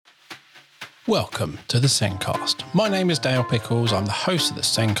Welcome to the Sencast. My name is Dale Pickles. I'm the host of the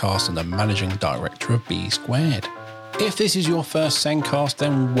Sencast and the managing director of B Squared. If this is your first Sencast,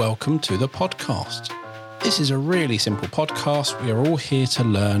 then welcome to the podcast. This is a really simple podcast. We are all here to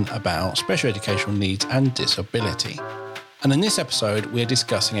learn about special educational needs and disability. And in this episode, we're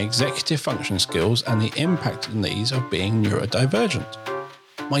discussing executive function skills and the impact on these of being neurodivergent.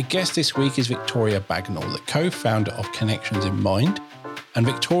 My guest this week is Victoria Bagnall, the co-founder of Connections in Mind. And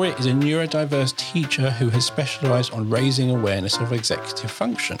Victoria is a neurodiverse teacher who has specialised on raising awareness of executive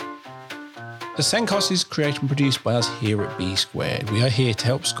function. The Sencast is created and produced by us here at B Squared. We are here to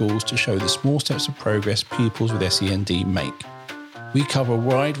help schools to show the small steps of progress pupils with SEND make. We cover a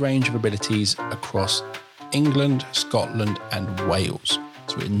wide range of abilities across England, Scotland and Wales.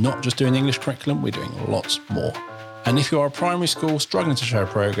 So we're not just doing the English curriculum, we're doing lots more. And if you are a primary school struggling to show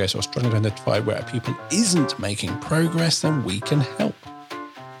progress or struggling to identify where a pupil isn't making progress, then we can help.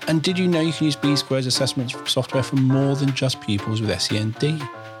 And did you know you can use B Squared's assessment software for more than just pupils with SEND?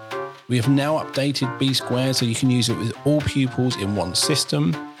 We have now updated B Squared so you can use it with all pupils in one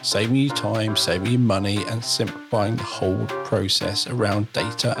system, saving you time, saving you money, and simplifying the whole process around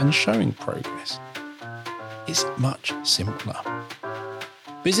data and showing progress. It's much simpler.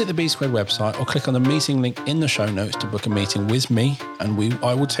 Visit the B Squared website or click on the meeting link in the show notes to book a meeting with me, and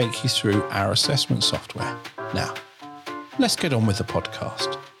I will take you through our assessment software. Now, let's get on with the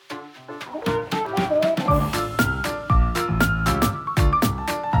podcast.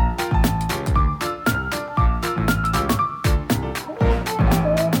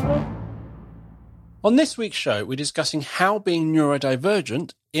 On this week's show, we're discussing how being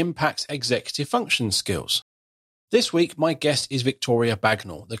neurodivergent impacts executive function skills. This week, my guest is Victoria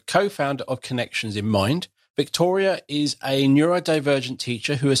Bagnall, the co-founder of Connections in Mind. Victoria is a neurodivergent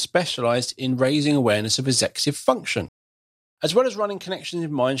teacher who has specialised in raising awareness of executive function. As well as running Connections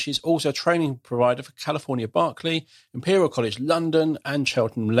in Mind, she's also a training provider for California Berkeley, Imperial College London and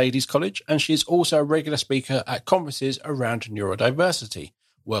Cheltenham Ladies College, and she is also a regular speaker at conferences around neurodiversity.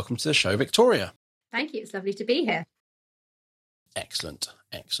 Welcome to the show, Victoria. Thank you. It's lovely to be here. Excellent.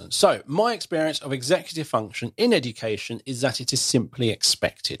 So, my experience of executive function in education is that it is simply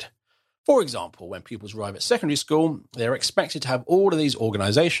expected. For example, when pupils arrive at secondary school, they're expected to have all of these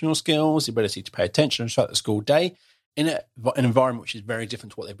organisational skills, the ability to pay attention throughout the school day in an environment which is very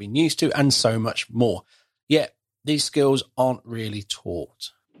different to what they've been used to, and so much more. Yet, these skills aren't really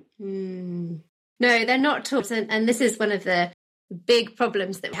taught. No, they're not taught. And this is one of the big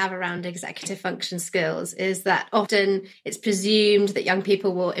problems that we have around executive function skills, is that often it's presumed that young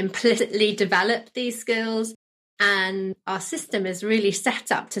people will implicitly develop these skills, and our system is really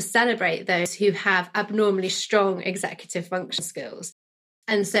set up to celebrate those who have abnormally strong executive function skills.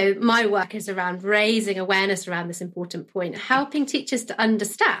 And so my work is around raising awareness around this important point, helping teachers to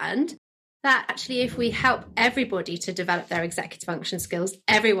understand that actually if we help everybody to develop their executive function skills,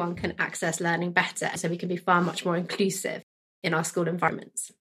 everyone can access learning better, so we can be far much more inclusive in our school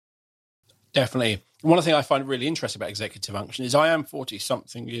environments. Definitely. One thing I find really interesting about executive function is I am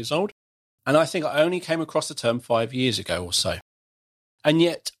 40-something years old, and I think I only came across the term 5 years ago or so. And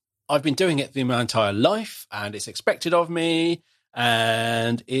yet I've been doing it my entire life, and it's expected of me.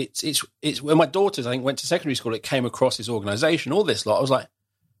 And it's when my daughters, I think, went to secondary school, it came across this organisation, all this lot. I was like,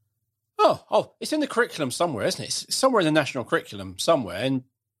 oh, it's in the curriculum somewhere, isn't it? It's somewhere in the national curriculum somewhere. And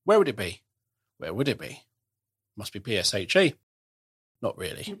where would it be? Where would it be? Must be PSHE. Not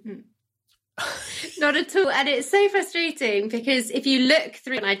really. Mm-hmm. Not at all. And it's so frustrating because if you look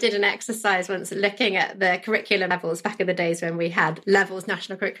through, and I did an exercise once looking at the curriculum levels back in the days when we had levels,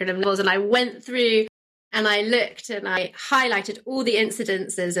 national curriculum levels, and I went through and I looked and I highlighted all the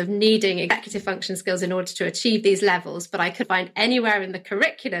incidences of needing executive function skills in order to achieve these levels, but I could find anywhere in the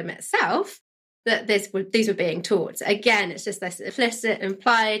curriculum itself that these were being taught. Again, it's just this implicit,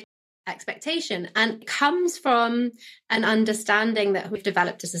 implied expectation, and it comes from an understanding that we've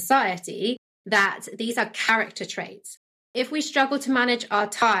developed as a society that these are character traits. If we struggle to manage our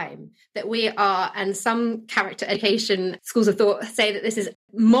time, that we are, and some character education schools of thought say that this is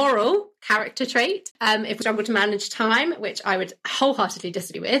moral character trait. If we struggle to manage time, which I would wholeheartedly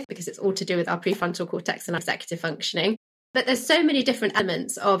disagree with, because it's all to do with our prefrontal cortex and our executive functioning. But there's so many different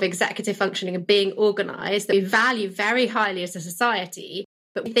elements of executive functioning and being organised that we value very highly as a society,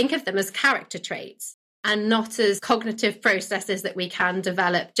 but we think of them as character traits and not as cognitive processes that we can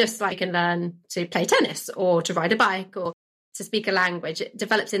develop, just like we can learn to play tennis or to ride a bike or to speak a language. It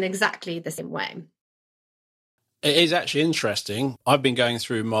develops in exactly the same way. It is actually interesting. I've been going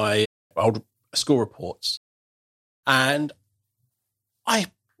through my old school reports, and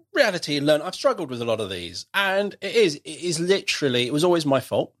I've struggled with a lot of these. And it is literally, it was always my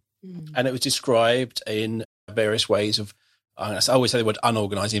fault. And it was described in various ways of, I always say the word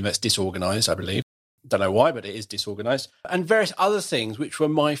unorganised, even though it's disorganised, I believe. Don't know why, but it is disorganised. And various other things which were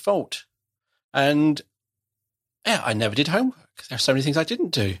my fault. And yeah, I never did homework. There are so many things I didn't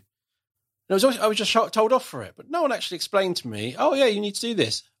do. And I was just told off for it. But no one actually explained to me, oh, yeah, you need to do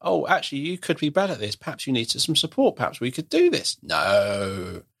this. Oh, actually, you could be bad at this. Perhaps you need some support. Perhaps we could do this.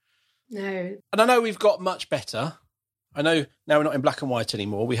 No. No. And I know we've got much better. I know now we're not in black and white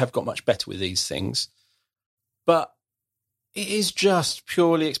anymore. We have got much better with these things. But it is just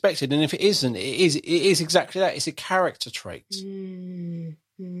purely expected. And if it isn't, it is exactly that. It's a character trait.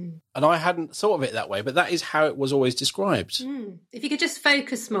 And I hadn't thought of it that way, but that is how it was always described. If you could just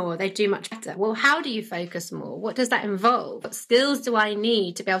focus more, they'd do much better. Well, how do you focus more? What does that involve? What skills do I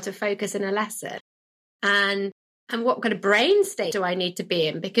need to be able to focus in a lesson? And what kind of brain state do I need to be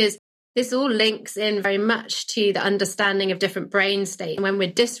in? Because this all links in very much to the understanding of different brain states. And when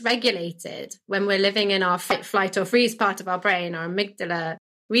we're dysregulated, when we're living in our fight, flight or freeze part of our brain, our amygdala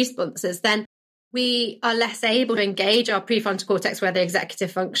responses, then we are less able to engage our prefrontal cortex where the executive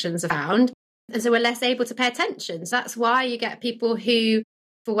functions are found. And so we're less able to pay attention. So that's why you get people who,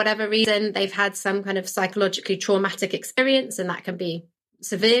 for whatever reason, they've had some kind of psychologically traumatic experience, and that can be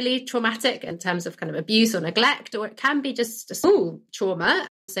severely traumatic in terms of kind of abuse or neglect, or it can be just a school trauma.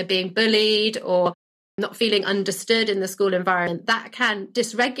 So being bullied or not feeling understood in the school environment, that can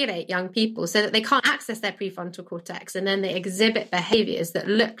dysregulate young people so that they can't access their prefrontal cortex. And then they exhibit behaviors that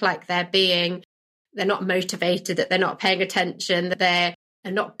look like they're not motivated, that they're not paying attention, that they're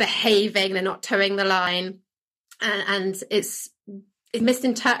not behaving, they're not towing the line. And it's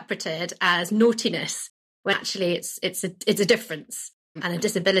misinterpreted as naughtiness, when actually it's a difference and a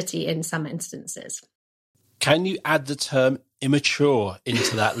disability in some instances. Can you add the term immature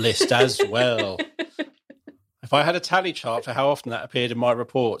into that list as well? If I had a tally chart for how often that appeared in my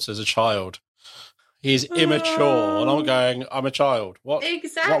reports as a child, he's immature, and I'm going, I'm a child. What?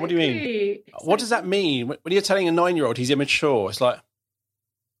 Exactly. What do you mean? Exactly. What does that mean? When you're telling a 9-year-old he's immature, it's like,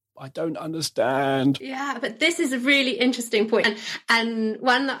 I don't understand. Yeah, but this is a really interesting point. And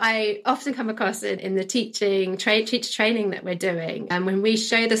one that I often come across in the teacher training that we're doing. And when we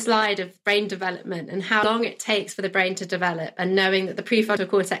show the slide of brain development and how long it takes for the brain to develop, and knowing that the prefrontal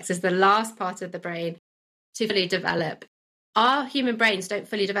cortex is the last part of the brain to fully develop, our human brains don't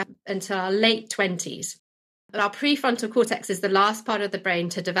fully develop until our late 20s. But our prefrontal cortex is the last part of the brain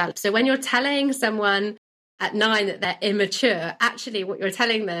to develop. So when you're telling someone at 9 that they're immature, actually what you're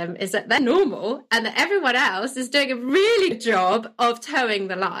telling them is that they're normal and that everyone else is doing a really good job of towing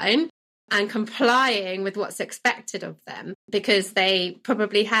the line and complying with what's expected of them, because they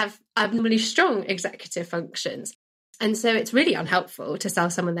probably have abnormally strong executive functions. And so it's really unhelpful to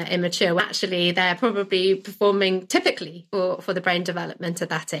tell someone they're immature when actually they're probably performing typically for the brain development at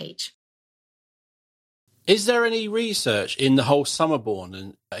that age. Is there any research in the whole summerborn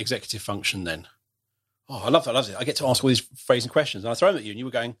and executive function then? Oh, I love that. I love it. I get to ask all these phrasing questions, and I throw them at you, and you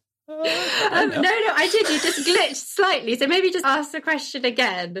were going, no, I did. You just glitched slightly. So maybe just ask the question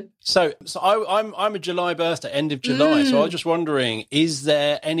again. So I'm a July birthday, end of July. So I was just wondering, is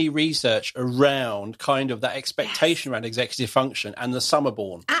there any research around kind of that expectation around executive function and the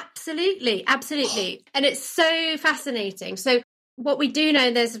summerborn? Absolutely. And it's so fascinating. So what we do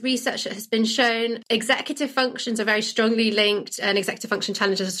know, there's research that has been shown executive functions are very strongly linked, and executive function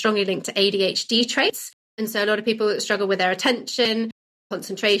challenges are strongly linked to ADHD traits. And so a lot of people that struggle with their attention,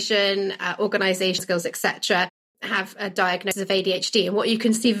 concentration, organisation skills, etc., have a diagnosis of ADHD. And what you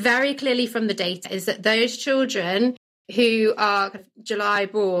can see very clearly from the data is that those children who are July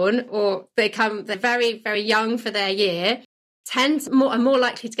born, or they're very, very young for their year, are more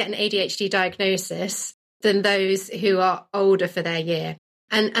likely to get an ADHD diagnosis than those who are older for their year.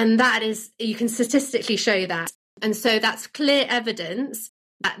 And that is, you can statistically show that. And so that's clear evidence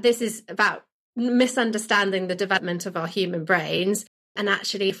that this is about misunderstanding the development of our human brains. And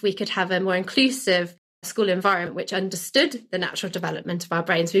actually, if we could have a more inclusive school environment which understood the natural development of our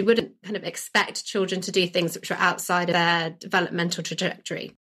brains, we wouldn't kind of expect children to do things which are outside of their developmental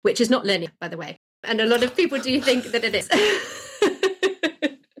trajectory, which is not linear, by the way. And a lot of people do think that it is.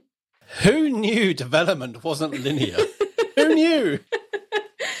 Who knew development wasn't linear? Who knew?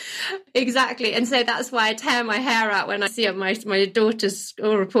 Exactly. And so that's why I tear my hair out when I see on my daughter's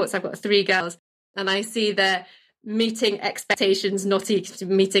school reports. I've got 3 girls, and I see the meeting expectations, not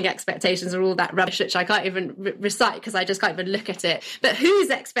meeting expectations, or all that rubbish, which I can't even recite because I just can't even look at it. But whose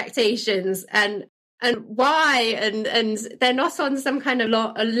expectations and why? And they're not on some kind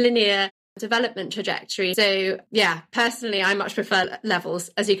of a linear development trajectory. So yeah, personally, I much prefer levels,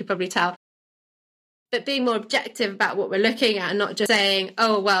 as you could probably tell. but being more objective about what we're looking at and not just saying,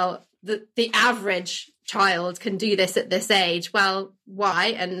 oh, well, the average child can do this at this age. Well, why?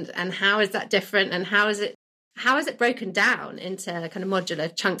 And how is that different? And how is it broken down into kind of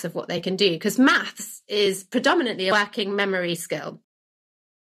modular chunks of what they can do? Because maths is predominantly a working memory skill.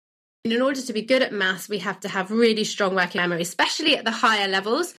 And in order to be good at maths, we have to have really strong working memory, especially at the higher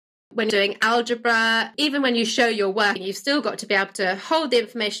levels. When you're doing algebra, even when you show your work, you've still got to be able to hold the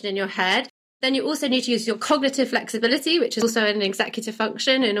information in your head. Then you also need to use your cognitive flexibility, which is also an executive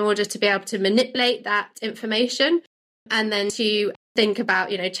function, in order to be able to manipulate that information. And then to think about,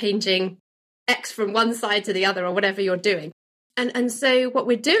 changing X from one side to the other or whatever you're doing. And so what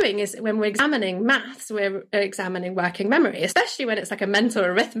we're doing is when we're examining maths, we're examining working memory, especially when it's like a mental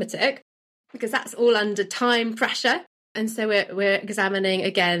arithmetic, because that's all under time pressure. And so we're examining,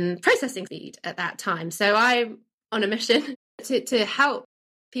 again, processing speed at that time. So I'm on a mission to help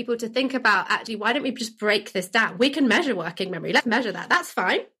people to think about, actually, why don't we just break this down? We can measure working memory. Let's measure that. That's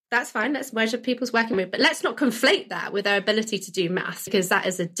fine. Let's measure people's working memory. But let's not conflate that with their ability to do maths, because that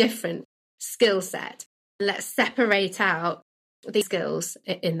is a different skill set. Let's separate out these skills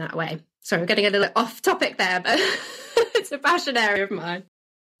in that way. Sorry, I'm getting a little off topic there, but it's a passion area of mine.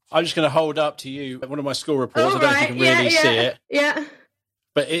 I'm just going to hold up to you one of my school reports. I don't know if you can really see it. Yeah.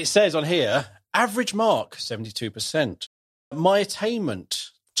 But it says on here, average mark, 72%. My attainment,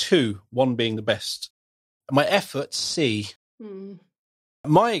 2, 1 being the best. My effort, C.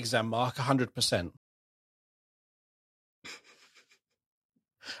 My exam mark, 100%.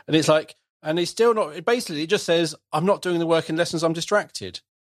 And it's like, and it's still not, basically it just says, I'm not doing the work in lessons, I'm distracted.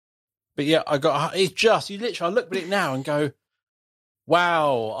 But yeah, it's just, you literally, I look at it now and go,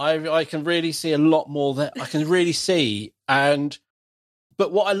 wow, I can really see a lot more that I can really see. But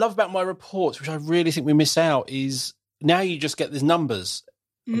what I love about my reports, which I really think we miss out, is now you just get these numbers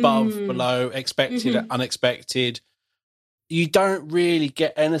above, below, expected, unexpected. You don't really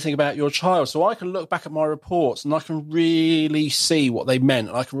get anything about your child. So I can look back at my reports and I can really see what they meant,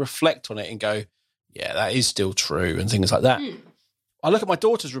 and I can reflect on it and go, yeah, that is still true, and things like that. I look at my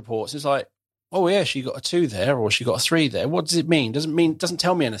daughter's reports, it's like, oh yeah, she got a 2 there, or she got a 3 there. What does it mean? Doesn't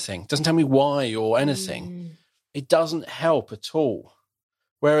tell me anything. Doesn't tell me why or anything. It doesn't help at all.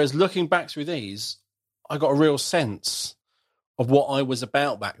 Whereas looking back through these, I got a real sense of what I was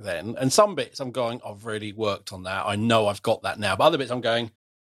about back then. And some bits I'm going, I've really worked on that. I know I've got that now. But other bits I'm going,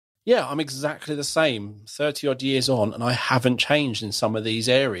 yeah, I'm exactly the same 30 odd years on, and I haven't changed in some of these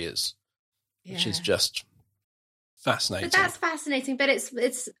areas, which is just fascinating. But that's fascinating, but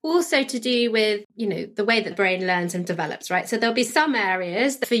it's also to do with, the way that the brain learns and develops, right? So there'll be some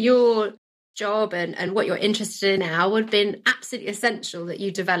areas that for your job and what you're interested in now would have been absolutely essential that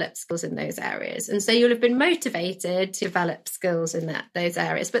you develop skills in those areas. And so you'll have been motivated to develop skills in those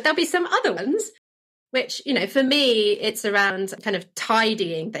areas. But there'll be some other ones, which, for me, it's around kind of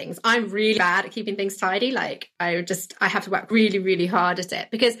tidying things. I'm really bad at keeping things tidy. Like I have to work really, really hard at it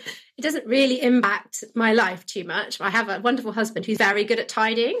because it doesn't really impact my life too much. I have a wonderful husband who's very good at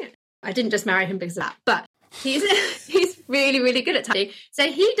tidying. I didn't just marry him because of that, but he's really, really good at tidying. So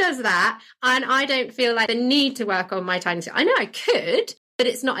he does that, and I don't feel like the need to work on my tidying. I know I could, but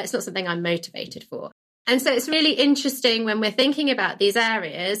it's not something I'm motivated for. And so it's really interesting when we're thinking about these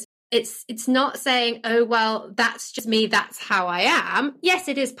areas. It's not saying, oh, well, that's just me, that's how I am. Yes,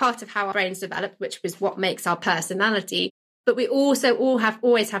 it is part of how our brains develop, which is what makes our personality. But we also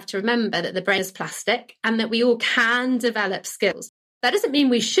always have to remember that the brain is plastic and that we all can develop skills. That doesn't mean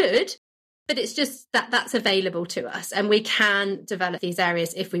we should, but it's just that's available to us, and we can develop these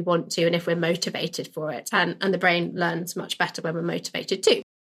areas if we want to and if we're motivated for it. And the brain learns much better when we're motivated too.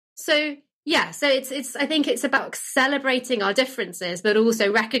 So yeah, so it's I think it's about celebrating our differences, but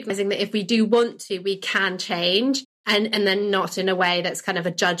also recognizing that if we do want to, we can change, and then not in a way that's kind of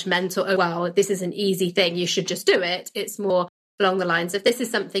a judgmental, oh, well, this is an easy thing, you should just do it. It's more along the lines of this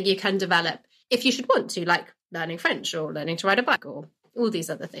is something you can develop if you should want to, like learning French or learning to ride a bike or all these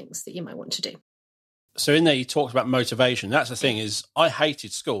other things that you might want to do. So in there, you talked about motivation. That's the thing is I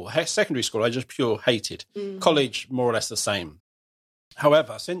hated school. Secondary school, I just pure hated. College, more or less the same.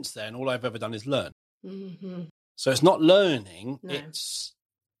 However, since then, all I've ever done is learn. So it's not learning, it's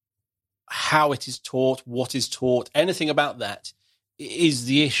how it is taught, what is taught, anything about that is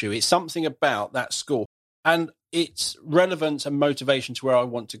the issue. It's something about that school. And its relevance and motivation to where I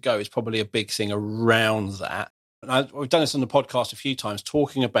want to go is probably a big thing around that. And we've done this on the podcast a few times,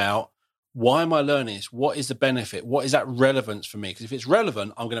 talking about why am I learning this? What is the benefit? What is that relevance for me? Because if it's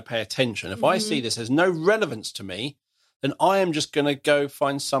relevant, I'm going to pay attention. If I see this has no relevance to me, then I am just going to go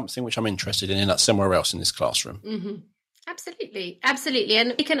find something which I'm interested in that's somewhere else in this classroom. Absolutely. Absolutely.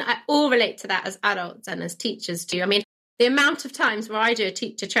 And we can all relate to that as adults and as teachers too. I mean, the amount of times where I do a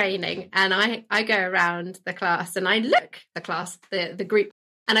teacher training and I go around the class and I look the group,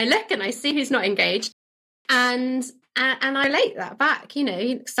 and I look and I see who's not engaged, and I relate that back.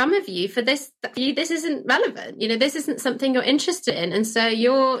 Some of you, for this isn't relevant. This isn't something you're interested in, and so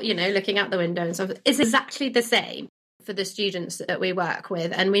you're looking out the window and stuff. It's exactly the same for the students that we work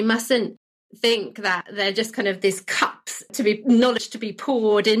with, and we mustn't think that they're just kind of these cups to be knowledge to be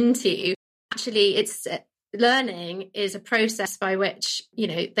poured into. Actually, it's learning is a process by which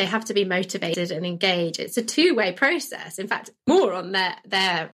they have to be motivated and engaged. It's a two-way process, in fact more on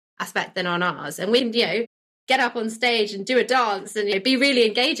their aspect than on ours. And we can get up on stage and do a dance and be really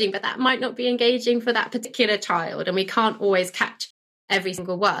engaging, but that might not be engaging for that particular child, and we can't always catch every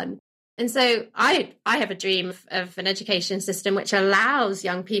single one. And so I have a dream of an education system which allows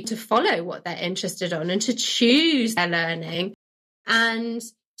young people to follow what they're interested in and to choose their learning, and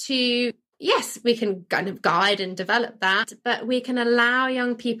to, yes, we can kind of guide and develop that, but we can allow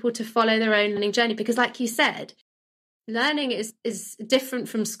young people to follow their own learning journey. Because like you said, learning is different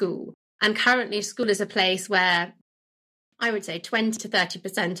from school. And currently school is a place where I would say 20 to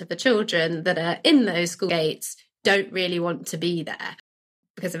 30% of the children that are in those school gates don't really want to be there,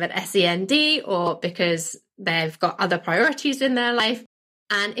 because of an SEND or because they've got other priorities in their life.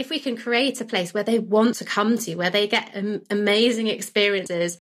 And if we can create a place where they want to come to, where they get amazing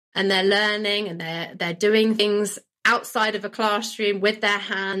experiences and they're learning and they're doing things outside of a classroom with their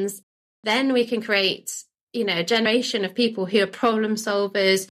hands, then we can create, a generation of people who are problem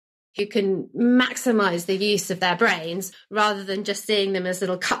solvers, who can maximize the use of their brains rather than just seeing them as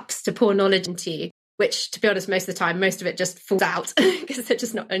little cups to pour knowledge into, which, to be honest, most of the time, most of it just falls out because they're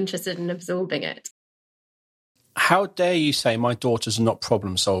just not interested in absorbing it. How dare you say my daughters are not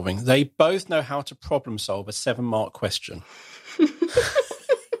problem solving? They both know how to problem solve a 7-mark question.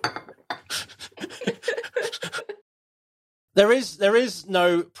 There is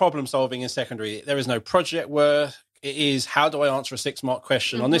no problem solving in secondary. There is no project work. It is, how do I answer a 6-mark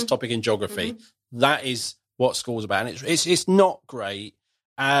question on this topic in geography? That is what school's about. And it's not great.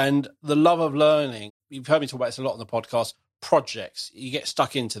 And the love of learning, you've heard me talk about this a lot on the podcast, projects, you get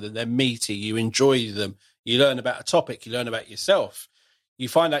stuck into them, they're meaty, you enjoy them, you learn about a topic, you learn about yourself. You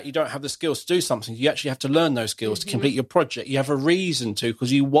find out you don't have the skills to do something, you actually have to learn those skills to complete your project. You have a reason to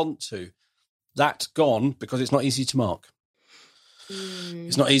because you want to. That's gone because it's not easy to mark.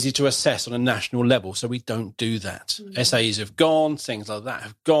 It's not easy to assess on a national level, so we don't do that. SAEs have gone, things like that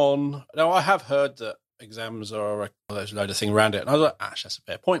have gone. Now, I have heard that exams are there's a load of thing around it, and I was like, actually, that's a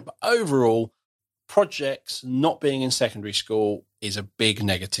fair point. But overall, projects not being in secondary school is a big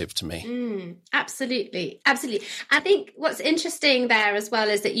negative to me. Absolutely. I think what's interesting there as well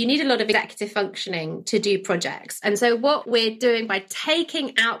is that you need a lot of executive functioning to do projects. And so what we're doing by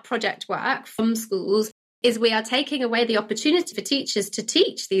taking out project work from schools is we are taking away the opportunity for teachers to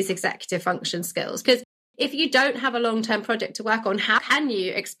teach these executive function skills. Because if you don't have a long-term project to work on, how can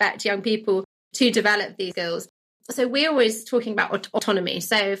you expect young people to develop these skills? So we're always talking about autonomy.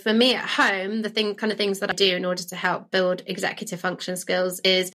 So for me at home, the things that I do in order to help build executive function skills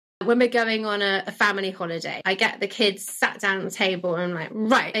is when we're going on a family holiday, I get the kids sat down at the table and I'm like,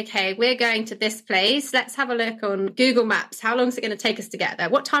 right, okay, we're going to this place. Let's have a look on Google Maps. How long is it going to take us to get there?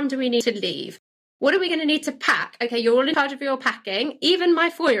 What time do we need to leave? What are we going to need to pack? Okay, you're all in charge of your packing. Even my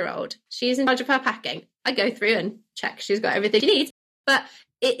 4-year-old, she's in charge of her packing. I go through and check she's got everything she needs, but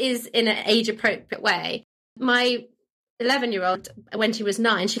it is in an age-appropriate way. My 11-year-old, when she was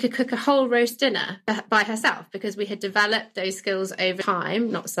 9, she could cook a whole roast dinner by herself because we had developed those skills over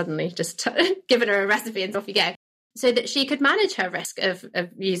time, not suddenly just given her a recipe and off you go, so that she could manage her risk of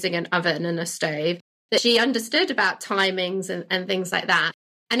using an oven and a stove, that she understood about timings and things like that.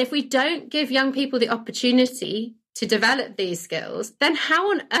 And if we don't give young people the opportunity to develop these skills, then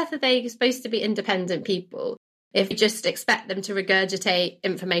how on earth are they supposed to be independent people? If you just expect them to regurgitate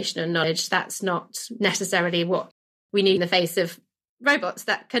information and knowledge, that's not necessarily what we need in the face of robots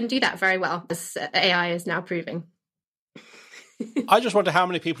that can do that very well, as AI is now proving. I just wonder how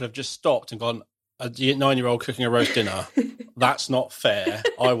many people have just stopped and gone, a 9-year-old cooking a roast dinner? That's not fair.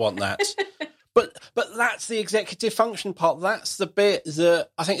 I want that. But that's the executive function part. That's the bit that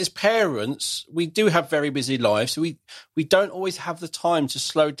I think as parents, we do have very busy lives. So we don't always have the time to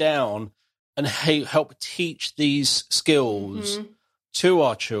slow down and help teach these skills to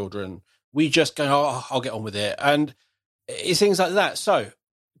our children. We just go, oh, I'll get on with it. And it's things like that. So,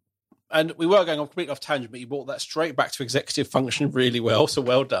 and we were going on completely off tangent, but you brought that straight back to executive function really well. So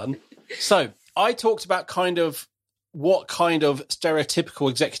well done. So I talked about kind of what kind of stereotypical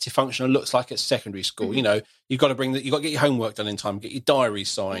executive functioner looks like at secondary school. You know, you've got to get your homework done in time, get your diary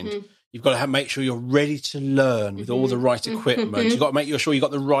signed. You've got to make sure you're ready to learn with all the right equipment. You've got to make sure you've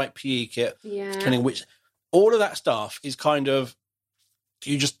got the right PE kit. Depending which, all of that stuff is kind of,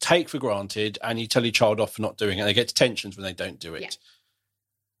 you just take for granted and you tell your child off for not doing it. And they get detentions when they don't do it.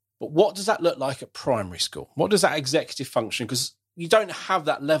 But what does that look like at primary school? What does that executive function? Because you don't have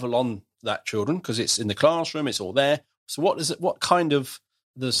that level on that children because it's in the classroom, it's all there. So what kind of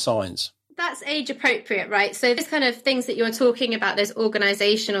the signs? That's age appropriate, right? So those kind of things that you're talking about, those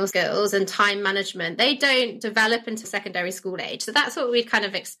organizational skills and time management, they don't develop until secondary school age. So that's what we kind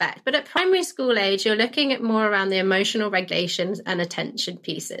of expect. But at primary school age, you're looking at more around the emotional regulations and attention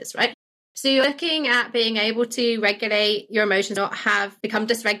pieces, right? So you're looking at being able to regulate your emotions, not have become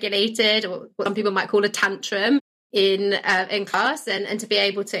dysregulated, or what some people might call a tantrum in class, and to be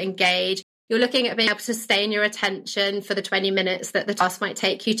able to engage. You're looking at being able to sustain your attention for the 20 minutes that the task might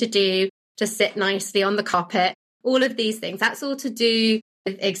take you to do, to sit nicely on the carpet, all of these things. That's all to do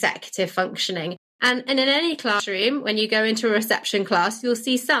with executive functioning. And in any classroom, when you go into a reception class, you'll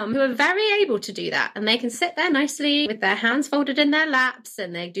see some who are very able to do that. And they can sit there nicely with their hands folded in their laps,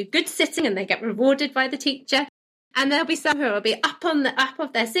 and they do good sitting and they get rewarded by the teacher. And there'll be some who will be up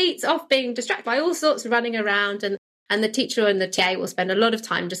of their seats, off being distracted by all sorts of running around. And the teacher and the TA will spend a lot of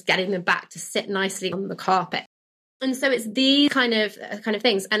time just getting them back to sit nicely on the carpet. And so it's these kind of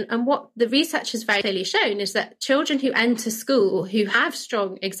things. And what the research has very clearly shown is that children who enter school who have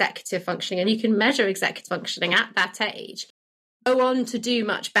strong executive functioning, and you can measure executive functioning at that age, go on to do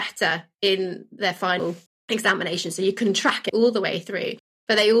much better in their final examination. So you can track it all the way through.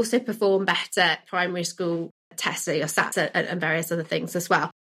 But they also perform better at primary school tests, or SATs and various other things as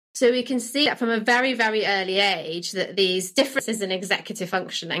well. So we can see that from a very, very early age that these differences in executive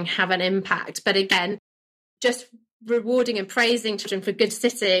functioning have an impact. But again, just rewarding and praising children for good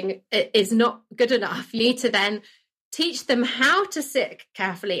sitting is not good enough. You need to then teach them how to sit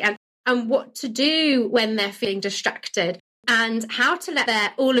carefully and what to do when they're feeling distracted, and how to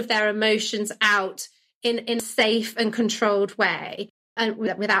let all of their emotions out in a safe and controlled way, and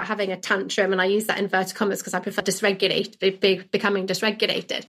without having a tantrum. And I use that in inverted commas because I prefer becoming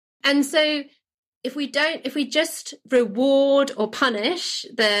dysregulated. And so if we just reward or punish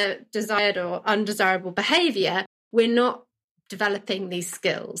the desired or undesirable behavior, we're not developing these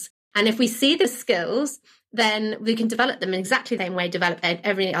skills. And if we see the skills, then we can develop them in exactly the same way develop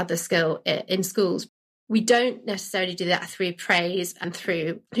every other skill in schools. We don't necessarily do that through praise and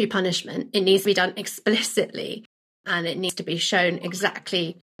through punishment. It needs to be done explicitly, and it needs to be shown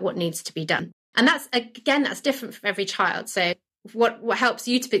exactly what needs to be done. And that's different for every child. So what helps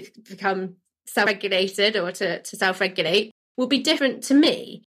you to become self-regulated or to self-regulate will be different to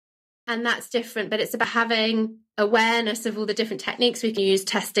me. And that's different, but it's about having awareness of all the different techniques we can use,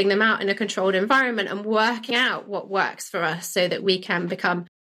 testing them out in a controlled environment and working out what works for us so that we can become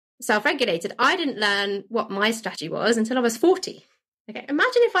self-regulated. I didn't learn what my strategy was until I was 40. Okay,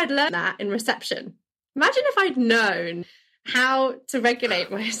 imagine if I'd learned that in reception. Imagine if I'd known how to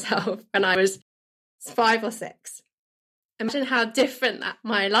regulate myself when I was 5 or 6. Imagine how different that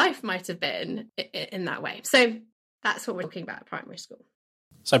my life might have been in that way. So that's what we're talking about at primary school.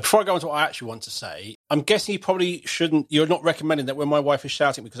 So before I go on to what I actually want to say, I'm guessing you probably shouldn't, you're not recommending that when my wife is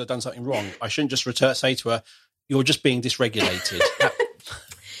shouting because I've done something wrong, I shouldn't just say to her, you're just being dysregulated. That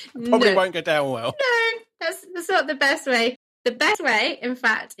probably won't go down well. No, that's not the best way. The best way, in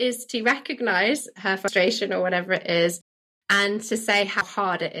fact, is to recognise her frustration or whatever it is, and to say how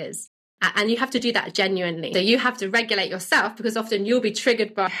hard it is. And you have to do that genuinely. So you have to regulate yourself, because often you'll be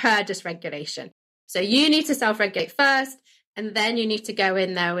triggered by her dysregulation. So you need to self-regulate first, and then you need to go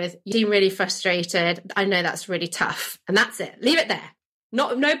in there with, you seem really frustrated. I know that's really tough. And that's it. Leave it there.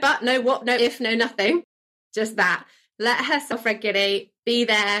 No but, no what, no if, no nothing. Just that. Let her self-regulate, be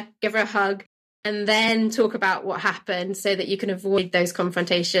there, give her a hug, and then talk about what happened so that you can avoid those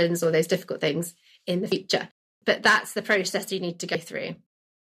confrontations or those difficult things in the future. But that's the process you need to go through.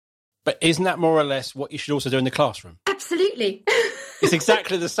 But isn't that more or less what you should also do in the classroom? Absolutely. It's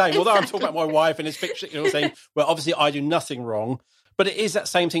exactly the same. Although I'm talking about my wife and it's picture, saying, well, obviously I do nothing wrong, but it is that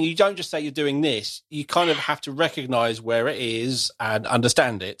same thing. You don't just say you're doing this. You kind of have to recognise where it is and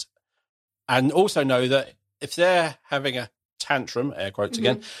understand it. And also know that if they're having a tantrum, air quotes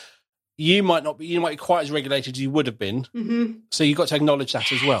again, you might be quite as regulated as you would have been. Mm-hmm. So you've got to acknowledge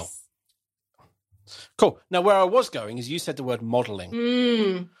that as well. Cool. Now, where I was going is you said the word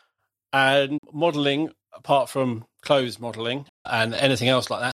modelling. And modelling, apart from clothes modelling and anything else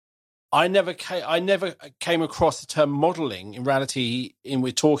like that, I never came across the term modelling. In reality,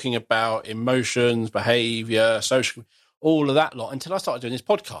 we're talking about emotions, behaviour, social, all of that lot until I started doing this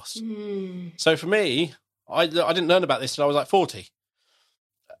podcast. So for me, I didn't learn about this till I was like 40.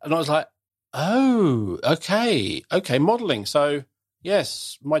 And I was like, oh, okay, modelling. So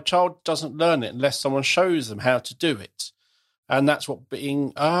yes, my child doesn't learn it unless someone shows them how to do it. And that's what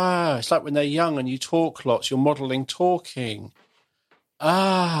it's like when they're young and you talk lots, you're modelling talking.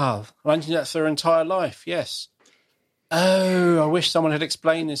 Imagine that's their entire life, yes. Oh, I wish someone had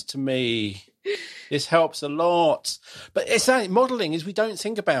explained this to me. This helps a lot. But it's that modelling is we don't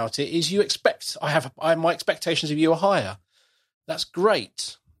think about it, is you expect, my expectations of you are higher. That's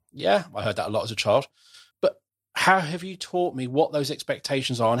great. Yeah, I heard that a lot as a child. But how have you taught me what those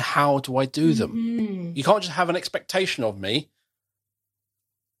expectations are and how do I do them? You can't just have an expectation of me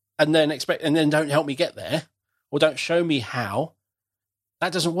and then don't help me get there or don't show me how.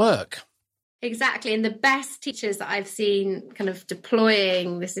 That doesn't work. Exactly. And the best teachers that I've seen kind of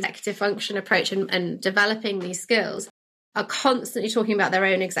deploying this executive function approach and developing these skills are constantly talking about their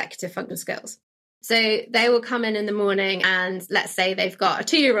own executive function skills. So they will come in the morning and let's say they've got a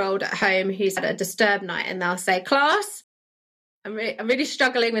 2-year-old at home who's had a disturbed night and they'll say, class, I'm really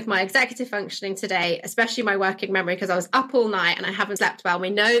struggling with my executive functioning today, especially my working memory because I was up all night and I haven't slept well.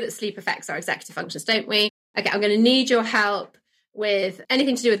 We know that sleep affects our executive functions, don't we? Okay, I'm going to need your help with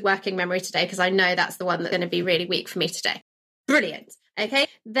anything to do with working memory today because I know that's the one that's going to be really weak for me today. Brilliant. Okay.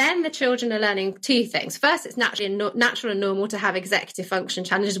 Then the children are learning 2 things. First, it's natural and normal to have executive function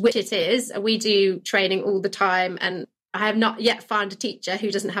challenges, which it is. We do training all the time, and I have not yet found a teacher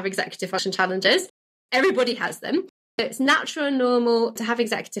who doesn't have executive function challenges. Everybody has them. So it's natural and normal to have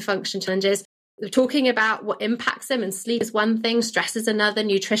executive function challenges. We're talking about what impacts them, and sleep is one thing, stress is another,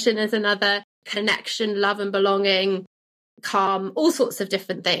 nutrition is another, connection, love and belonging, calm, all sorts of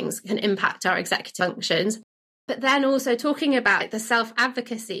different things can impact our executive functions. But then also talking about the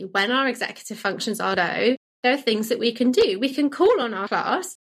self-advocacy. When our executive functions are low, there are things that we can do. We can call on our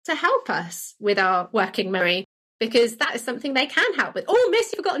class to help us with our working memory because that is something they can help with. Oh,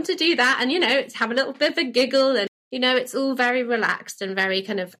 miss, you've forgotten to do that. And, it's have a little bit of a giggle and, it's all very relaxed and very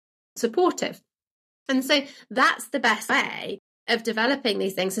kind of supportive. And so that's the best way of developing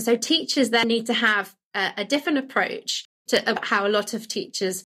these things. And so teachers then need to have a different approach to how a lot of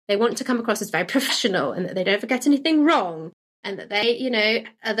teachers, they want to come across as very professional and that they don't ever get anything wrong and that they,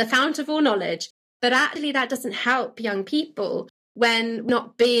 are the fount of all knowledge. But actually that doesn't help young people when we're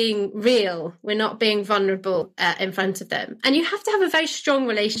not being real, we're not being vulnerable in front of them. And you have to have a very strong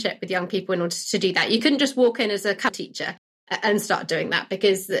relationship with young people in order to do that. You couldn't just walk in as a teacher and start doing that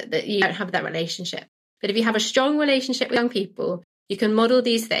because you don't have that relationship. But if you have a strong relationship with young people, you can model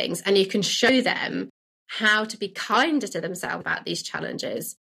these things and you can show them how to be kinder to themselves about these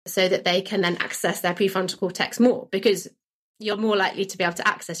challenges so that they can then access their prefrontal cortex more, because you're more likely to be able to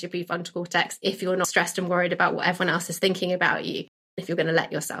access your prefrontal cortex if you're not stressed and worried about what everyone else is thinking about you, if you're going to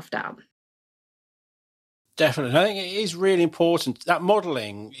let yourself down. Definitely. I think it is really important. That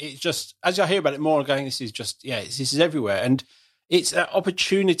modelling, it's just, as I hear about it more, I'm going, this is everywhere. And it's an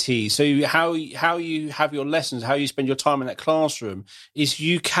opportunity. So how you have your lessons, how you spend your time in that classroom, is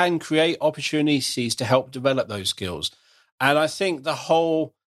you can create opportunities to help develop those skills. And I think the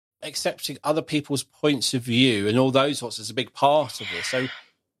whole accepting other people's points of view and all those sorts is a big part of this. So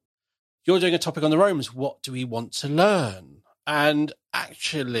you're doing a topic on the Romans. What do we want to learn? And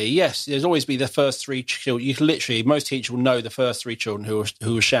actually, yes, there's always be the first 3 children. You can literally, most teachers will know the first 3 children who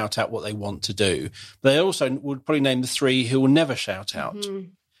will shout out what they want to do. But they also would probably name the 3 who will never shout out,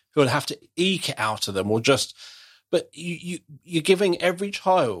 who will have to eke it out of them, or just. But you're giving every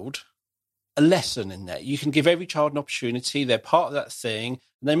child a lesson in there. You can give every child an opportunity. They're part of that thing,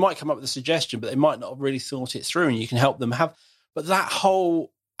 and they might come up with a suggestion, but they might not have really thought it through. And you can help them have. But that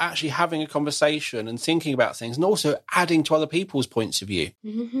whole actually having a conversation and thinking about things and also adding to other people's points of view.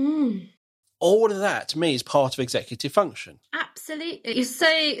 All of that, to me, is part of executive function. Absolutely.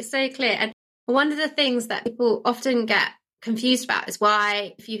 You're so clear. And one of the things that people often get confused about is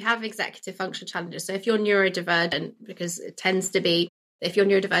why, if you have executive function challenges, so if you're neurodivergent, because it tends to be, if you're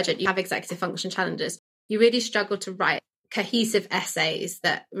neurodivergent, you have executive function challenges, you really struggle to write cohesive essays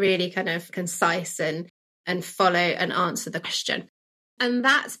that really kind of concise and follow and answer the question. And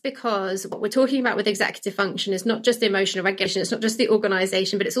that's because what we're talking about with executive function is not just the emotional regulation, it's not just the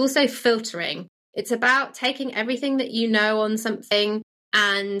organisation, but it's also filtering. It's about taking everything that you know on something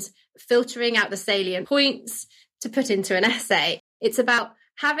and filtering out the salient points to put into an essay. It's about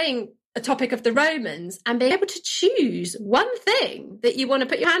having a topic of the Romans and being able to choose one thing that you want to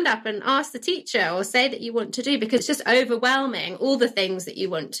put your hand up and ask the teacher or say that you want to do, because it's just overwhelming all the things that you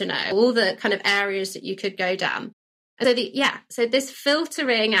want to know, all the kind of areas that you could go down. So so this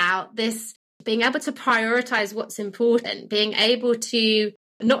filtering out, this being able to prioritize what's important, being able to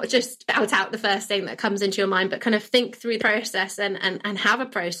not just spout out the first thing that comes into your mind, but kind of think through the process and have a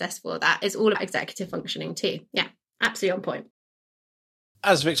process for that is all about executive functioning too. Yeah, absolutely on point.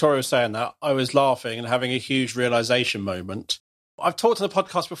 As Victoria was saying that, I was laughing and having a huge realization moment. I've talked on the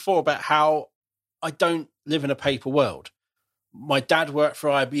podcast before about how I don't live in a paper world. My dad worked for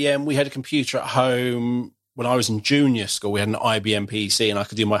IBM. We had a computer at home. When I was in junior school, we had an IBM PC and I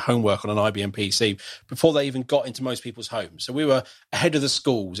could do my homework on an IBM PC before they even got into most people's homes. So we were ahead of the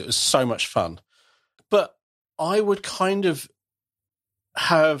schools. It was so much fun. But I would kind of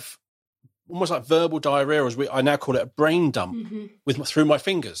have almost like verbal diarrhea, as I now call it, a brain dump through my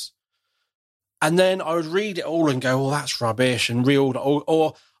fingers. And then I would read it all and go, well, that's rubbish, and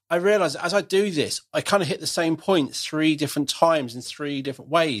or I realised as I do this, I kind of hit the same point 3 different times in 3 different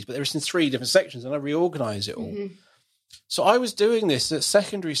ways, but it's in 3 different sections, and I reorganise it all. So I was doing this at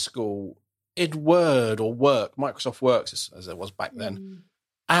secondary school in Word or Work, Microsoft Works as it was back then,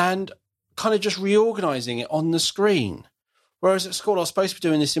 and kind of just reorganising it on the screen. Whereas at school, I was supposed to be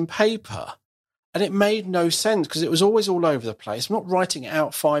doing this in paper, and it made no sense because it was always all over the place. I'm not writing it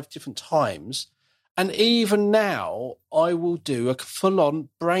out 5 different times. And even now, I will do a full-on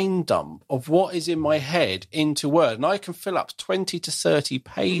brain dump of what is in my head into Word. And I can fill up 20 to 30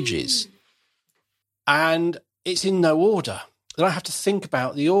 pages. And it's in no order. Then I have to think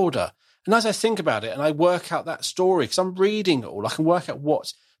about the order. And as I think about it and I work out that story, because I'm reading it all, I can work out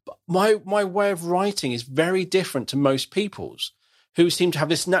what's... But my way of writing is very different to most people's, who seem to have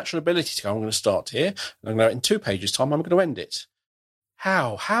this natural ability to go, I'm going to start here, and I'm going to, in 2 pages' time, I'm going to end it.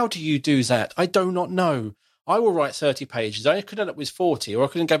 How do you do that? I do not know. I will write 30 pages. I could end up with 40, or I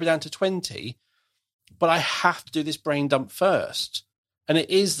could go down to 20, but I have to do this brain dump first. And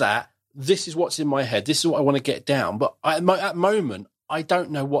it is that this is what's in my head. This is what I want to get down. But at the moment, I don't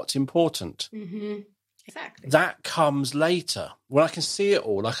know what's important. Exactly. That comes later. When I can see it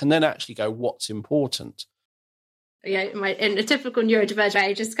all, I can then actually go, what's important? Yeah, in a typical neurodivergent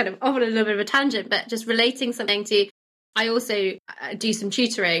way, just kind of off on a little bit of a tangent, but just relating something to, I also do some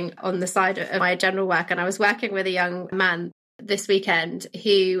tutoring on the side of my general work, and I was working with a young man this weekend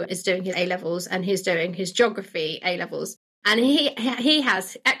who is doing his A-levels and he's doing his geography A-levels, and he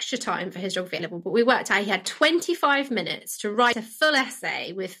has extra time for his geography A-level, but we worked out he had 25 minutes to write a full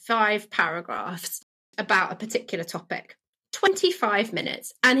essay with 5 paragraphs about a particular topic. 25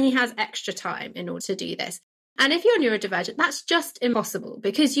 minutes, and he has extra time in order to do this. And if you're neurodivergent, that's just impossible,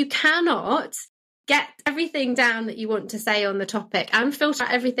 because you cannot get everything down that you want to say on the topic and filter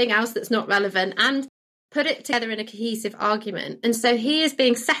out everything else that's not relevant and put it together in a cohesive argument. And so he is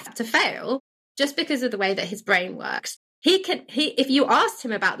being set up to fail just because of the way that his brain works. If you asked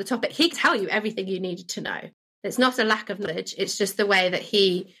him about the topic, he can tell you everything you needed to know. It's not a lack of knowledge. It's just the way that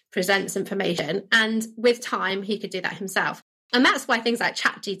he presents information. And with time, he could do that himself. And that's why things like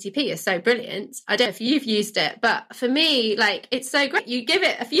ChatGPT are so brilliant. I don't know if you've used it, but for me, like, it's so great. You give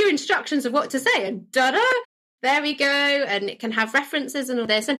it a few instructions of what to say and da-da, there we go. And it can have references and all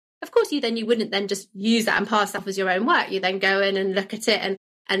this. And of course, you wouldn't then just use that and pass that as your own work. You then go in and look at it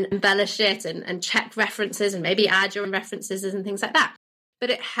and embellish it and check references and maybe add your own references and things like that. But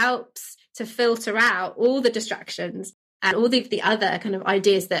it helps to filter out all the distractions and all the other kind of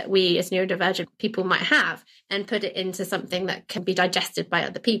ideas that we as neurodivergent people might have, and put it into something that can be digested by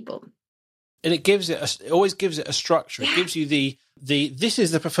other people. And it always gives it a structure. It gives you this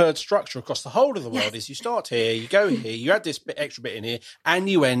is the preferred structure across the whole of the world. Is you start here, you go here, you add this extra bit in here, and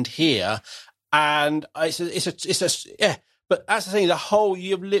you end here. And it's yeah. But that's the thing.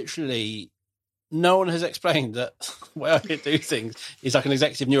 You've literally, no one has explained that the way I do things is like an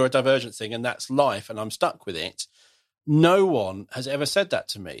executive neurodivergent thing, and that's life, and I'm stuck with it. No one has ever said that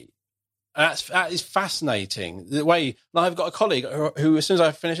to me. That is fascinating. The way I've got a colleague who, as soon as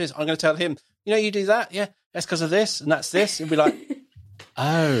I finish this, I'm going to tell him, you do that, yeah, that's because of this, and that's this. He'll be like,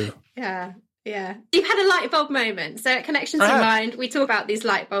 oh, yeah. You've had a light bulb moment. So at Connections to Mind, we talk about these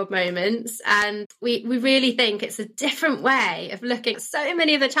light bulb moments, and we really think it's a different way of looking at so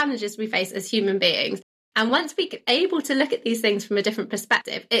many of the challenges we face as human beings. And once we're able to look at these things from a different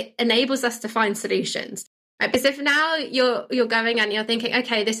perspective, it enables us to find solutions. Because if now you're going and you're thinking,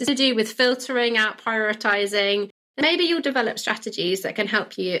 okay, this is to do with filtering out, prioritizing, maybe you'll develop strategies that can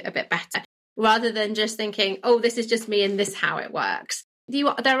help you a bit better, rather than just thinking, oh, this is just me and this is how it works.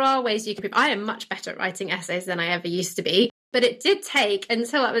 There are ways you can improve. I am much better at writing essays than I ever used to be. But it did take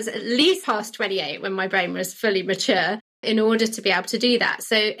until I was at least past 28 when my brain was fully mature in order to be able to do that.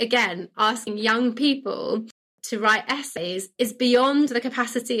 So again, asking young people to write essays is beyond the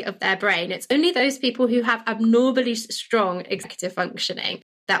capacity of their brain. It's only those people who have abnormally strong executive functioning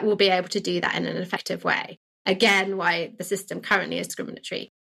that will be able to do that in an effective way. Again, why the system currently is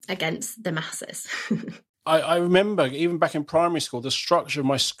discriminatory against the masses. I remember even back in primary school, the structure of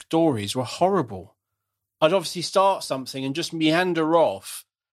my stories were horrible. I'd obviously start something and just meander off.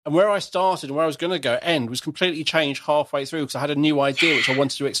 And where I started and where I was going to go end was completely changed halfway through because I had a new idea which I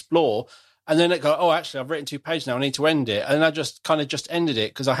wanted to explore. And then it go, oh, actually, I've written 2 pages now. I need to end it. And I just ended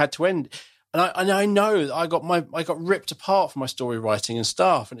it because I had to end it. And I know that I got ripped apart from my story writing and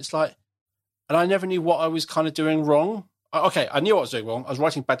stuff. And it's like, and I never knew what I was kind of doing wrong. Okay, I knew what I was doing wrong. I was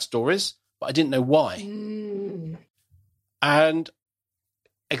writing bad stories, but I didn't know why. And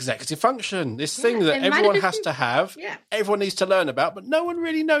executive function, this thing that everyone has to have, everyone needs to learn about, but no one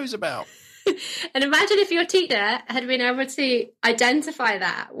really knows about. And imagine if your teacher had been able to identify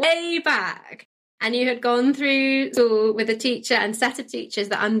that way back and you had gone through school with a teacher and set of teachers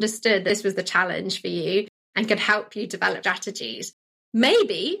that understood this was the challenge for you and could help you develop strategies.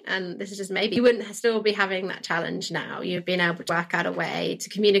 Maybe, and this is just maybe, you wouldn't still be having that challenge now. You've been able to work out a way to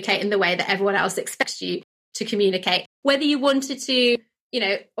communicate in the way that everyone else expects you to communicate, whether you wanted to,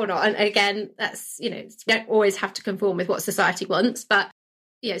 or not. And again, that's, you don't always have to conform with what society wants, but,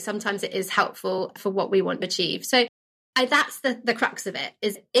 sometimes it is helpful for what we want to achieve. So that's the crux of it,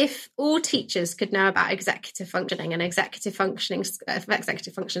 is if all teachers could know about executive functioning and executive function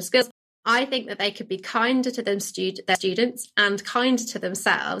skills, I think that they could be kinder to their students and kinder to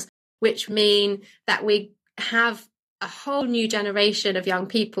themselves, which mean that we have a whole new generation of young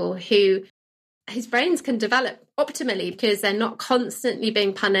people whose brains can develop optimally because they're not constantly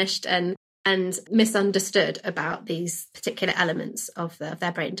being punished and misunderstood about these particular elements of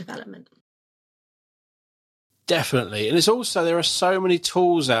their brain development. Definitely. And it's also, there are so many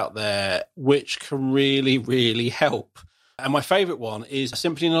tools out there which can really, really help. And my favourite one is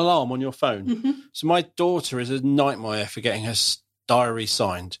simply an alarm on your phone. Mm-hmm. So my daughter is a nightmare for getting her diary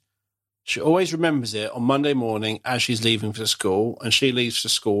signed. She always remembers it on Monday morning as she's leaving for school, and she leaves for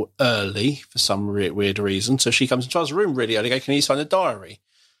school early for some weird reason. So she comes into our room really early, can you sign the diary?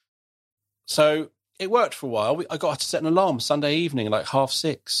 So it worked for a while. I got her to set an alarm Sunday evening, like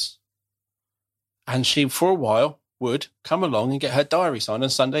 6:30. And she, for a while, would come along and get her diary signed on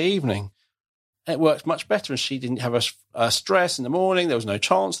Sunday evening. And it worked much better, and she didn't have a stress in the morning. There was no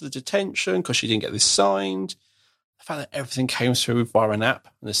chance of the detention because she didn't get this signed. The fact that everything came through via an app,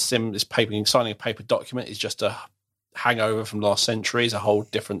 and this paper, signing a paper document is just a hangover from last century, is a whole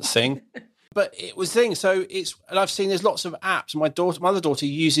different thing. But it was things. So and I've seen there's lots of apps. My other daughter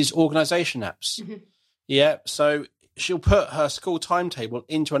uses organisation apps. Mm-hmm. Yeah. So she'll put her school timetable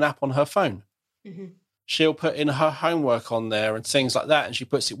into an app on her phone. Mm-hmm. She'll put in her homework on there and things like that. And she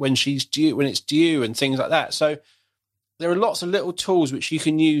puts it when it's due and things like that. So there are lots of little tools which you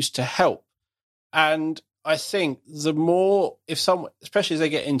can use to help. And I think the more, especially as they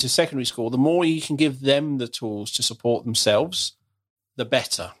get into secondary school, the more you can give them the tools to support themselves, the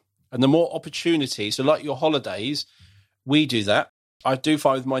better. And the more opportunities, so like your holidays, we do that. I do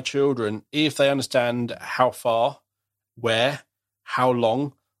find with my children, if they understand how far, where, how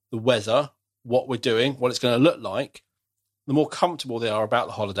long, the weather, what we're doing, what it's going to look like, the more comfortable they are about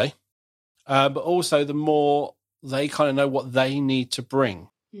the holiday. But also the more they kind of know what they need to bring.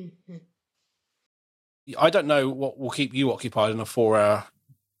 Mm-hmm. I don't know what will keep you occupied in a 4-hour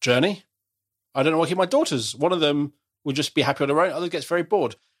journey. I don't know what will keep my daughters. One of them will just be happy on their own. Other gets very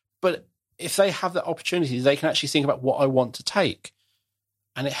bored. But if they have that opportunity, they can actually think about what I want to take.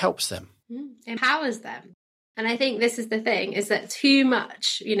 And it helps them. Empowers them. And I think this is the thing, is that too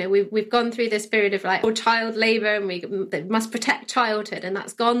much, we've gone through this period of child labour, and we must protect childhood. And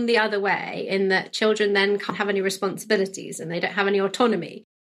that's gone the other way, in that children then can't have any responsibilities and they don't have any autonomy.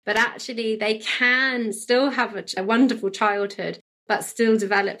 But actually they can still have a wonderful childhood, but still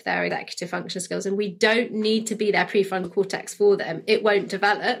develop their executive function skills. And we don't need to be their prefrontal cortex for them. It won't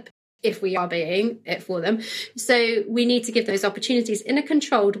develop if we are being it for them. So we need to give those opportunities in a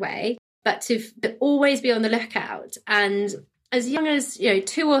controlled way, but to always be on the lookout. And as young as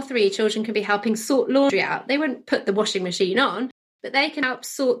 2 or 3, children can be helping sort laundry out. They won't put the washing machine on, but they can help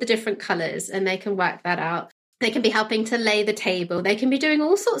sort the different colours, and they can work that out. They can be helping to lay the table. They can be doing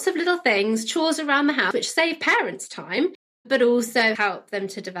all sorts of little things, chores around the house, which save parents time, but also help them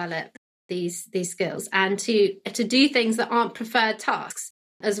to develop these skills and to do things that aren't preferred tasks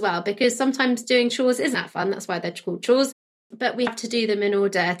as well, because sometimes doing chores isn't that fun. That's why they're called chores, but we have to do them in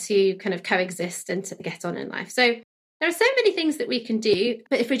order to kind of coexist and to get on in life. So there are so many things that we can do,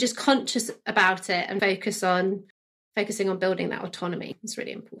 but if we're just conscious about it and focusing on building that autonomy, it's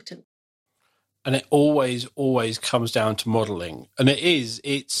really important. And it always comes down to modelling. And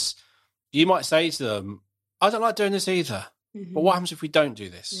it's, you might say to them, I don't like doing this either, but what happens if we don't do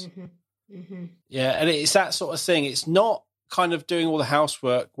this? Yeah, and it's that sort of thing. It's not kind of doing all the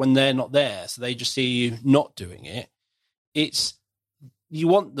housework when they're not there, so they just see you not doing it. It's, you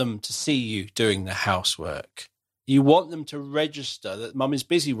want them to see you doing the housework. You want them to register that mum is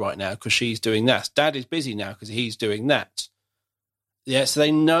busy right now because she's doing that. Dad is busy now because he's doing that. Yeah, so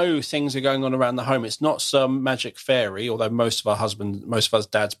they know things are going on around the home. It's not some magic fairy, although most of us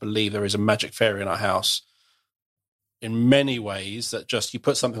dads believe there is a magic fairy in our house in many ways, that just you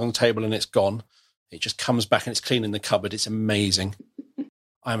put something on the table and it's gone. It just comes back and it's clean in the cupboard. It's amazing.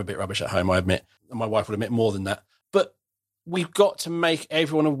 I am a bit rubbish at home, I admit. And my wife would admit more than that. But we've got to make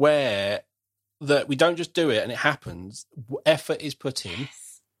everyone aware that we don't just do it and it happens. Effort is put in.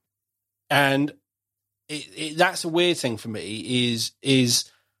 Yes. And that's a weird thing for me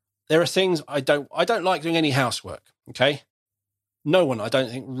is there are things I don't like doing any housework, okay? No one, I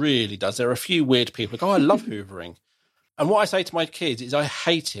don't think, really does. There are a few weird people like, oh, I love hoovering. And what I say to my kids is I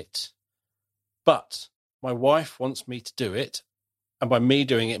hate it. But my wife wants me to do it. And by me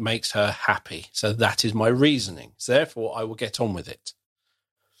doing it makes her happy. So that is my reasoning. So therefore, I will get on with it.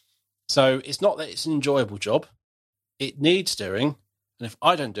 So it's not that it's an enjoyable job. It needs doing. And if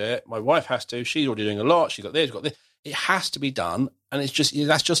I don't do it, my wife has to. She's already doing a lot. She's got this, got this. It has to be done. And that's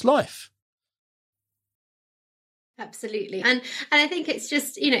just life. Absolutely. And I think it's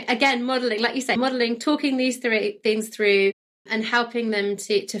just, again, modelling, like you say, modelling, talking these things through and helping them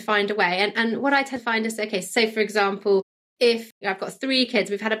to find a way. And what I tend to find is, okay, so for example, if I've got 3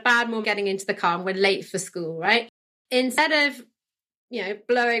 kids, we've had a bad morning getting into the car and we're late for school, right? Instead of,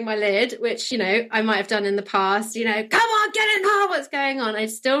 blowing my lid, which, I might have done in the past, come on, get in the car, what's going on? I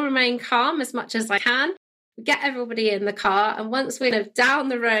still remain calm as much as I can, get everybody in the car. And once we're kind of down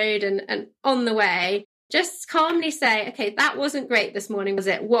the road and on the way, just calmly say, okay, that wasn't great this morning, was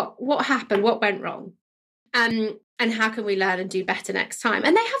it? What happened? What went wrong? And how can we learn and do better next time?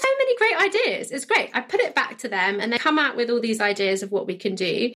 And they have so many great ideas. It's great. I put it back to them and they come out with all these ideas of what we can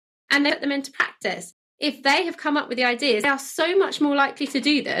do and they put them into practice. If they have come up with the ideas, they are so much more likely to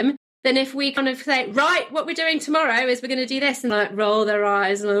do them than if we kind of say, right, what we're doing tomorrow is we're going to do this, and like roll their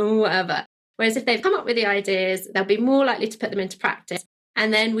eyes and whatever. Whereas if they've come up with the ideas, they'll be more likely to put them into practice.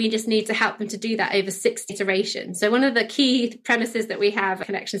 And then we just need to help them to do that over 6 iterations. So one of the key premises that we have at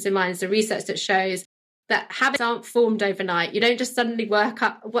Connections in Mind is the research that shows that habits aren't formed overnight. You don't just suddenly wake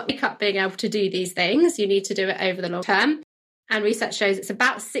up being able to do these things. You need to do it over the long term. And research shows it's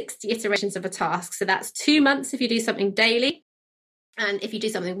about 60 iterations of a task. So that's 2 months if you do something daily. And if you do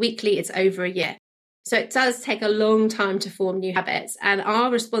something weekly, it's over a year. So it does take a long time to form new habits. And our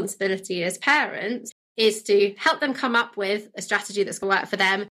responsibility as parents is to help them come up with a strategy that's going to work for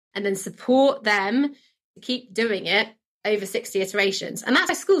them and then support them to keep doing it over 60 iterations. And that's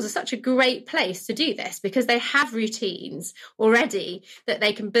why schools are such a great place to do this, because they have routines already that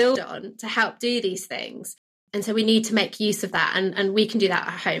they can build on to help do these things. And so we need to make use of that, and we can do that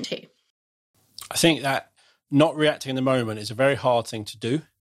at home too. I think that not reacting in the moment is a very hard thing to do.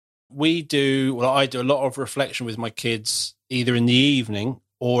 I do a lot of reflection with my kids either in the evening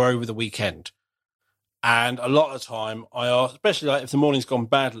or over the weekend. And a lot of the time I ask, especially like if the morning's gone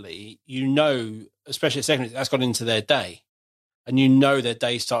badly, especially at secondary, that's gone into their day. And their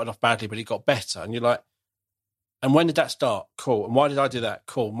day started off badly, but it got better. And you're like, and when did that start? Cool. And why did I do that?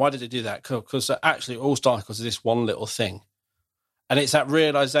 Cool. And why did it do that? Cool. Because actually it all started because of this one little thing. And it's that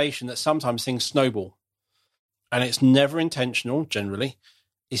realization that sometimes things snowball. And it's never intentional, generally.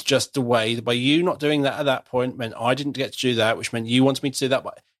 It's just the way, by you not doing that at that point meant I didn't get to do that, which meant you wanted me to do that.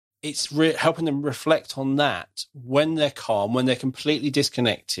 But it's helping them reflect on that when they're calm, when they're completely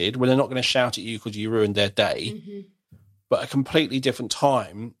disconnected, when they're not going to shout at you because you ruined their day, but a completely different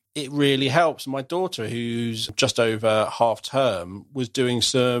time. It really helps. My daughter, who's just over half term, was doing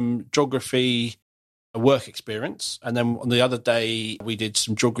some geography work experience. And then on the other day, we did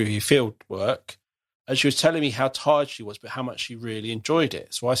some geography field work. And she was telling me how tired she was, but how much she really enjoyed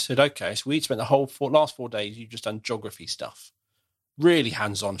it. So I said, okay, so we'd spent the whole last 4 days, you've just done geography stuff. Really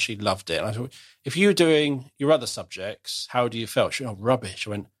hands-on. She loved it. And I thought, if you were doing your other subjects, how do you feel? She went, oh, rubbish.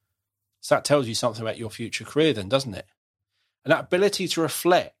 I went, so that tells you something about your future career then, doesn't it? And that ability to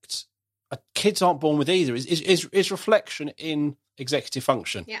reflect, kids aren't born with either, is reflection in executive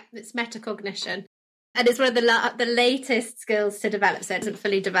function. Yeah, it's metacognition. And it's one of the latest skills to develop, so it doesn't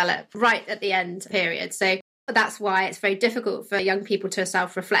fully develop right at the end period. So that's why it's very difficult for young people to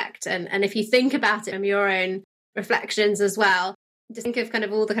self-reflect. And if you think about it from your own reflections as well. Just think of kind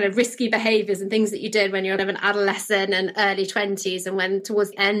of all the kind of risky behaviours and things that you did when you're kind of an adolescent and early 20s, and when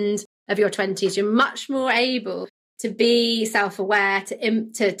towards the end of your 20s, you're much more able to be self-aware,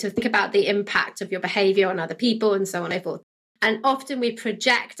 to think about the impact of your behaviour on other people and so on and so forth. And often we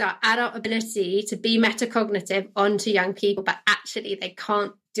project our adult ability to be metacognitive onto young people, but actually they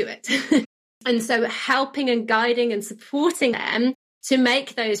can't do it. And so helping and guiding and supporting them to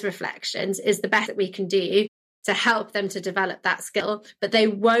make those reflections is the best that we can do to help them to develop that skill. But they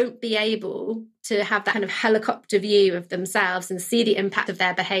won't be able to have that kind of helicopter view of themselves and see the impact of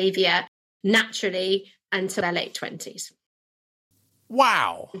their behaviour naturally until their late 20s.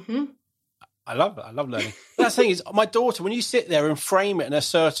 Wow. Mm-hmm. I love it. I love learning. That thing is, my daughter, when you sit there and frame it in a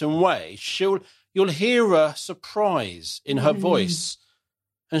certain way, you'll hear a surprise in her voice,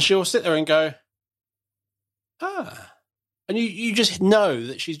 and she'll sit there and go, ah. And you just know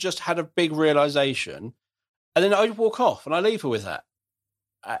that she's just had a big realization. And then I walk off and I leave her with that.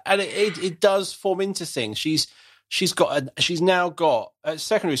 And it does form into things. She's now got, at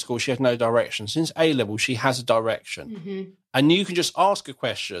secondary school, she had no direction. Since A-level, she has a direction. Mm-hmm. And you can just ask her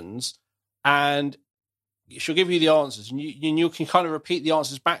questions and she'll give you the answers. And you can kind of repeat the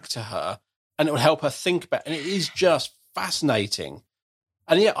answers back to her, and it will help her think about it. And it is just fascinating.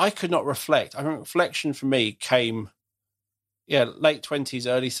 And yeah, I could not reflect. I mean, reflection for me came... late 20s,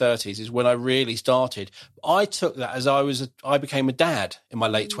 early 30s is when I really started. I took that as I became a dad in my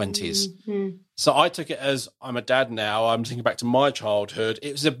late 20s. Mm-hmm. So I took it as I'm a dad now. I'm thinking back to my childhood.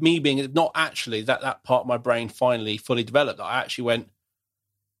 It was me being not actually that part of my brain finally fully developed. I actually went,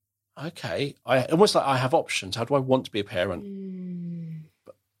 okay, almost like I have options. How do I want to be a parent?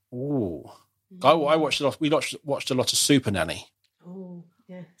 I watched a lot. We watched a lot of Super Nanny. Oh.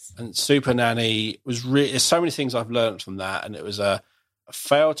 Yes. And Super Nanny was really, there's so many things I've learned from that. And it was a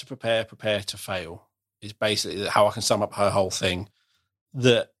fail to prepare to fail is basically how I can sum up her whole thing.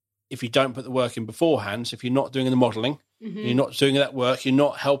 That if you don't put the work in beforehand, so if you're not doing the modelling, you're not doing that work, you're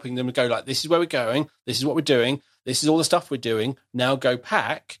not helping them go like, this is where we're going, this is what we're doing, this is all the stuff we're doing, now go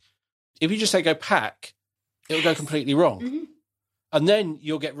pack. If you just say go pack, it'll go completely wrong. Mm-hmm. And then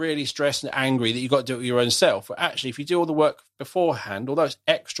you'll get really stressed and angry that you've got to do it your own self. But actually, if you do all the work beforehand, although it's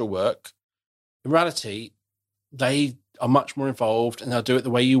extra work, in reality, they are much more involved and they'll do it the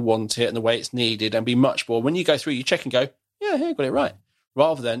way you want it and the way it's needed and be much more. When you go through, you check and go, yeah, you got it right.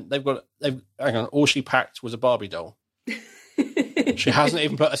 Rather than hang on, all she packed was a Barbie doll. She hasn't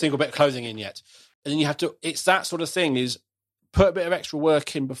even put a single bit of clothing in yet. And then you have to, it's that sort of thing is put a bit of extra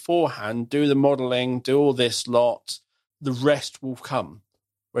work in beforehand, do the modelling, do all this lot. The rest will come.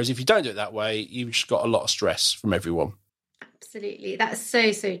 Whereas if you don't do it that way, you've just got a lot of stress from everyone. Absolutely. That's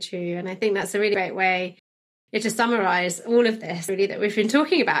so, so true. And I think that's a really great way to summarize all of this really that we've been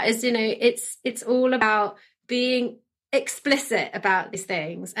talking about is, it's all about being explicit about these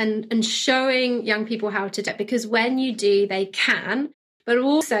things and showing young people how to do it, because when you do, they can, but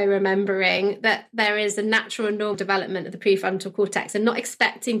also remembering that there is a natural and normal development of the prefrontal cortex and not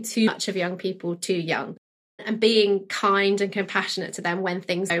expecting too much of young people too young. And being kind and compassionate to them when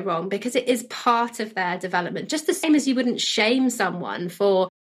things go wrong, because it is part of their development. Just the same as you wouldn't shame someone for,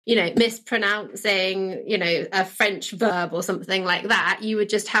 mispronouncing, a French verb or something like that. You would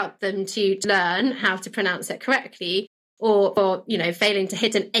just help them to learn how to pronounce it correctly, or failing to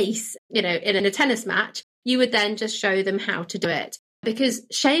hit an ace, in a tennis match. You would then just show them how to do it. Because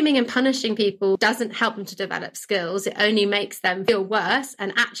shaming and punishing people doesn't help them to develop skills. It only makes them feel worse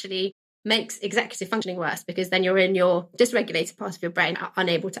and actually makes executive functioning worse, because then you're in your dysregulated part of your brain,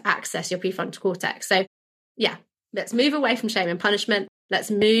 unable to access your prefrontal cortex. So yeah, let's move away from shame and punishment.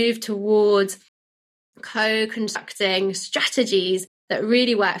 Let's move towards co-constructing strategies that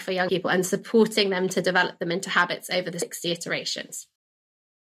really work for young people and supporting them to develop them into habits over the 60 iterations.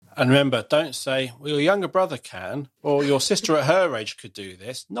 And remember, don't say, well, your younger brother can, or your sister at her age could do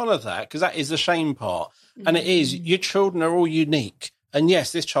this. None of that, because that is the shame part. And it is, your children are all unique. And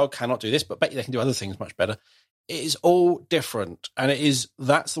yes, this child cannot do this, but bet you they can do other things much better. It is all different. And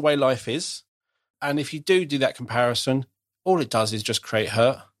that's the way life is. And if you do that comparison, all it does is just create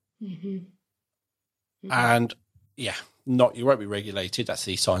hurt. Mm-hmm. Mm-hmm. And yeah, you won't be regulated. That's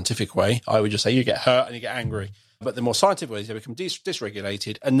the scientific way. I would just say you get hurt and you get angry. But the more scientific way is they become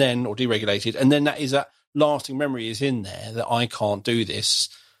dysregulated or deregulated. And then that lasting memory is in there that I can't do this.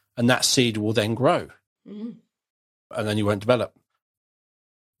 And that seed will then grow. Mm-hmm. And then you won't develop.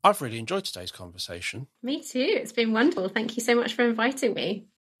 I've really enjoyed today's conversation. Me too. It's been wonderful. Thank you so much for inviting me.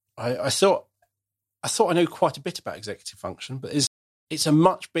 I thought I knew quite a bit about executive function, but it's a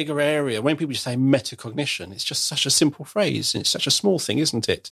much bigger area. When people just say metacognition, it's just such a simple phrase. And it's such a small thing, isn't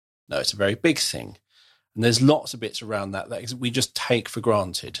it? No, it's a very big thing. And there's lots of bits around that we just take for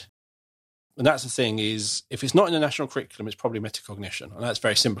granted. And that's the thing is, if it's not in the national curriculum, it's probably metacognition. And that's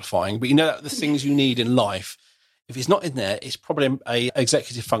very simplifying. But you know that the things you need in life, if it's not in there, it's probably a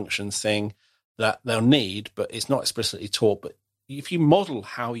executive function thing that they'll need, but it's not explicitly taught. But if you model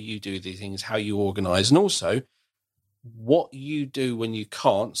how you do these things, how you organise, and also what you do when you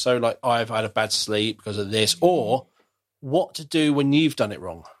can't. So like, I've had a bad sleep because of this, or what to do when you've done it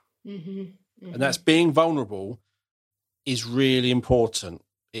wrong. And that's being vulnerable is really important.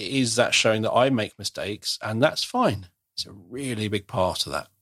 It is that showing that I make mistakes, and that's fine. It's a really big part of that.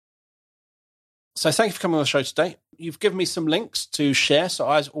 So thank you for coming on the show today. You've given me some links to share. So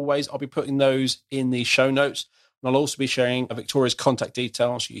as always, I'll be putting those in the show notes. And I'll also be sharing Victoria's contact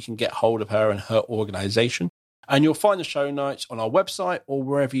details so you can get hold of her and her organisation. And you'll find the show notes on our website or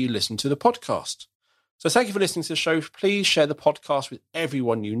wherever you listen to the podcast. So thank you for listening to the show. Please share the podcast with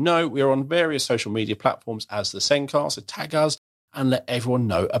everyone you know. We are on various social media platforms as the Zencast, so tag us and let everyone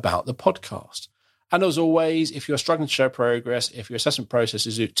know about the podcast. And as always, if you're struggling to show progress, if your assessment process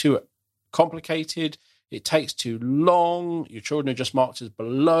is too complicated, it takes too long, your children are just marked as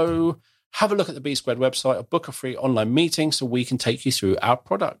below, have a look at the B Squared website or book a free online meeting so we can take you through our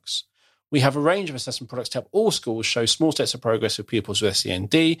products. We have a range of assessment products to help all schools show small steps of progress for pupils with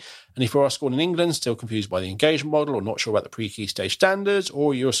SEND. And if you're a school in England still confused by the engagement model or not sure about the pre-key stage standards,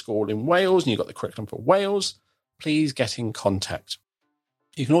 or you're a school in Wales and you've got the curriculum for Wales, please get in contact.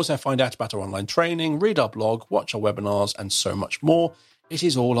 You can also find out about our online training, read our blog, watch our webinars, and so much more. It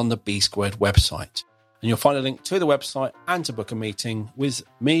is all on the B Squared website. And you'll find a link to the website and to book a meeting with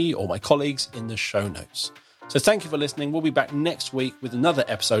me or my colleagues in the show notes. So thank you for listening. We'll be back next week with another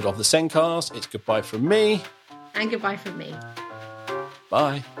episode of the Zencast. It's goodbye from me. And goodbye from me.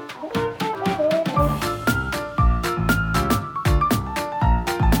 Bye.